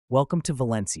Welcome to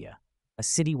Valencia, a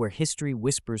city where history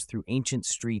whispers through ancient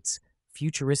streets,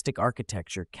 futuristic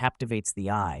architecture captivates the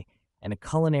eye, and a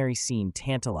culinary scene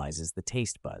tantalizes the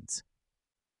taste buds.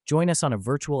 Join us on a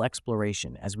virtual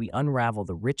exploration as we unravel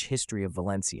the rich history of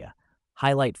Valencia,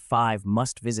 highlight 5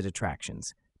 must-visit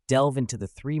attractions, delve into the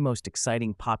 3 most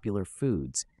exciting popular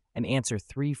foods, and answer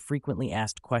 3 frequently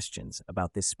asked questions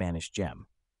about this Spanish gem.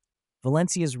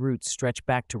 Valencia's roots stretch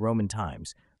back to Roman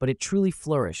times, but it truly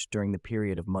flourished during the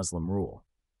period of Muslim rule.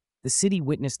 The city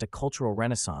witnessed a cultural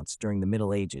renaissance during the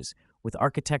Middle Ages, with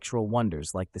architectural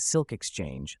wonders like the Silk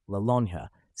Exchange, La Lonja,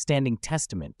 standing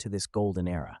testament to this golden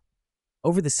era.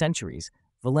 Over the centuries,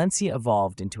 Valencia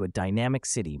evolved into a dynamic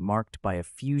city marked by a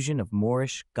fusion of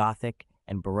Moorish, Gothic,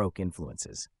 and Baroque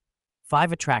influences.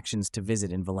 5 attractions to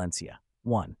visit in Valencia.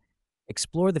 1.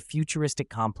 Explore the futuristic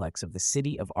complex of the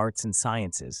City of Arts and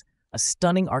Sciences, a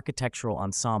stunning architectural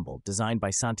ensemble designed by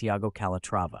Santiago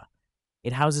Calatrava.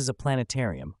 It houses a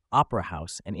planetarium, opera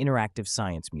house, and interactive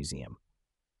science museum.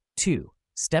 2.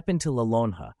 Step into La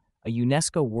Lonja, a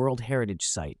UNESCO World Heritage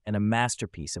Site and a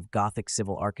masterpiece of Gothic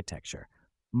civil architecture.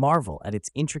 Marvel at its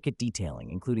intricate detailing,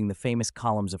 including the famous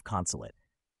columns of Consulate.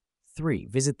 3.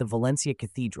 Visit the Valencia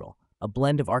Cathedral, a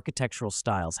blend of architectural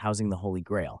styles housing the Holy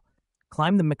Grail.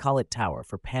 Climb the Micallet Tower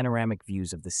for panoramic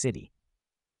views of the city.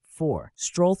 4.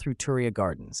 Stroll through Turia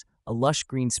Gardens, a lush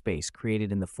green space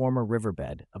created in the former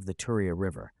riverbed of the Turia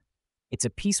River. It's a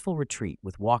peaceful retreat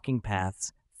with walking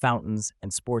paths, fountains,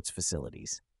 and sports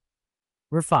facilities.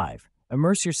 5.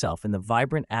 Immerse yourself in the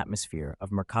vibrant atmosphere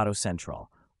of Mercado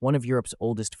Central, one of Europe's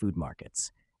oldest food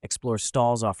markets. Explore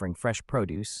stalls offering fresh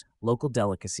produce, local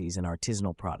delicacies, and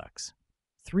artisanal products.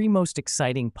 3 most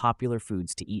exciting popular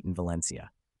foods to eat in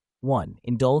Valencia. 1.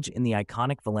 Indulge in the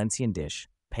iconic Valencian dish,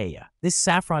 paella. This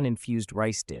saffron-infused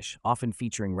rice dish, often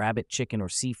featuring rabbit, chicken, or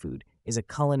seafood, is a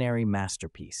culinary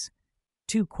masterpiece.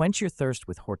 2. Quench your thirst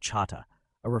with horchata,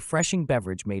 a refreshing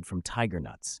beverage made from tiger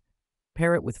nuts.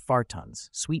 Pair it with fartons,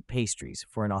 sweet pastries,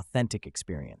 for an authentic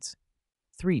experience.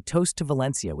 3. Toast to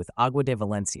Valencia with agua de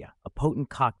Valencia, a potent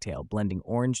cocktail blending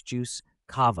orange juice,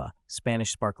 cava,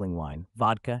 Spanish sparkling wine,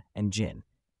 vodka, and gin.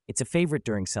 It's a favorite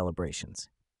during celebrations.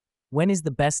 When is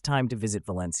the best time to visit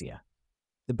Valencia?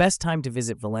 The best time to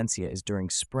visit Valencia is during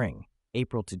spring,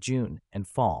 April to June, and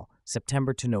fall,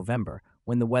 September to November,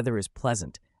 when the weather is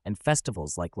pleasant and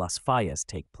festivals like Las Fallas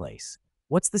take place.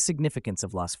 What's the significance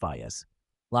of Las Fallas?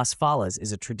 Las Fallas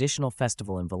is a traditional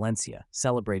festival in Valencia,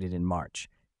 celebrated in March.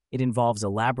 It involves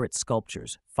elaborate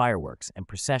sculptures, fireworks, and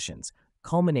processions,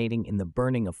 culminating in the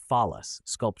burning of fallas,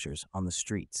 sculptures, on the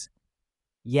streets.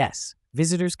 Yes,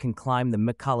 visitors can climb the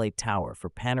Micallet Tower for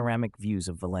panoramic views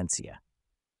of Valencia.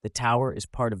 The tower is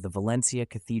part of the Valencia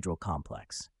Cathedral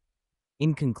complex.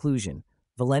 In conclusion,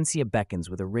 Valencia beckons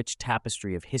with a rich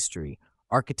tapestry of history,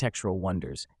 architectural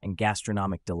wonders, and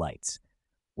gastronomic delights.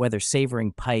 Whether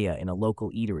savoring paella in a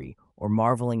local eatery or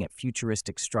marveling at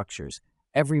futuristic structures,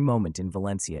 every moment in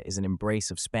Valencia is an embrace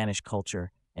of Spanish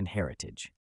culture and heritage.